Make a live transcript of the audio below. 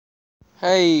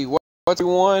Hey, what's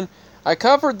everyone? I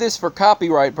covered this for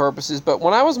copyright purposes, but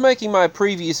when I was making my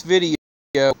previous video,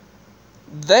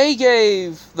 they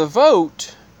gave the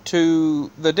vote to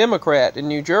the Democrat in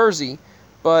New Jersey.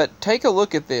 But take a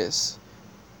look at this.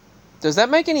 Does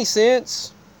that make any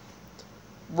sense?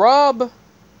 Rob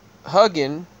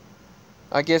Huggin,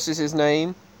 I guess is his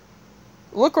name.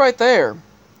 Look right there.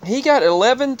 He got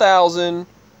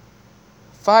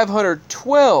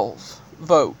 11,512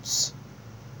 votes,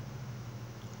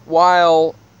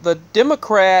 while the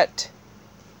Democrat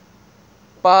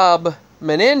Bob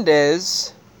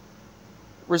Menendez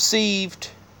received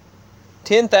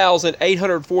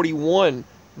 10,841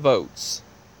 votes.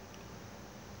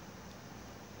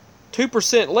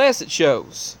 2% less, it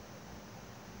shows.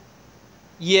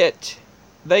 Yet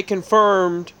they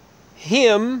confirmed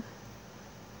him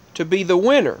to be the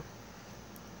winner.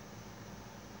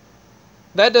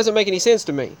 That doesn't make any sense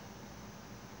to me.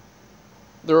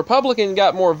 The Republican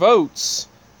got more votes,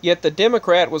 yet the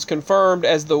Democrat was confirmed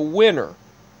as the winner.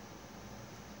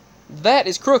 That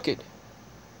is crooked.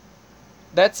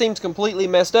 That seems completely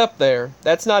messed up there.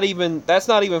 That's not even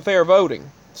fair voting.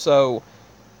 So,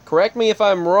 correct me if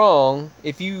I'm wrong,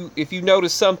 if you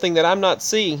notice something that I'm not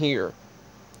seeing here.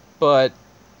 But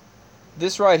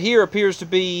this right here appears to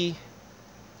be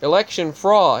election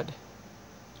fraud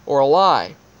or a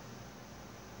lie.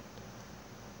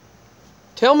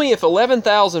 Tell me if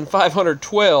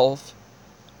 11,512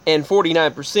 and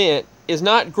 49% is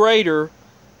not greater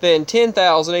than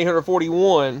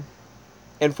 10,841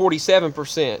 and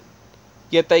 47%.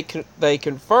 Yet they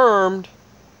confirmed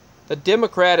the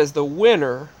Democrat as the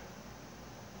winner,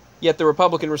 yet the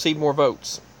Republican received more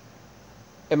votes.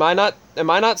 Am I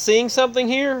not seeing something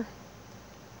here?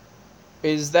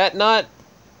 Is that not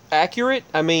accurate?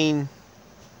 I mean,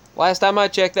 last time I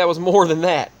checked, that was more than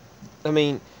that.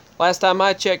 Last time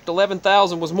I checked,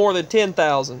 11,000 was more than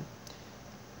 10,000.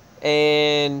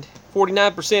 And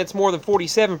 49% is more than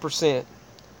 47%.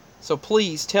 So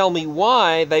please tell me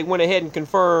why they went ahead and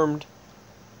confirmed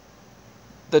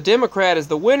the Democrat as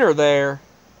the winner there,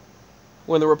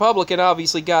 when the Republican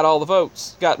obviously got all the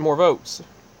votes, got more votes.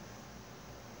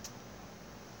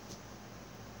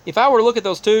 If I were to look at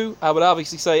those two, I would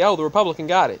obviously say, oh, the Republican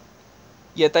got it.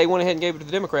 Yet they went ahead and gave it to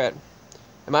the Democrat.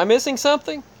 Am I missing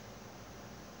something?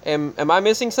 Am I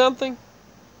missing something?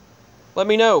 Let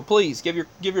me know, please. Give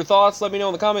your thoughts. Let me know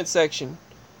in the comments section.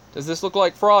 Does this look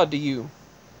like fraud to you?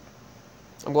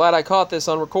 I'm glad I caught this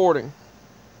on recording.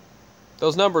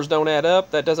 Those numbers don't add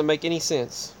up. That doesn't make any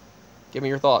sense. Give me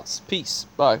your thoughts. Peace.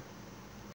 Bye.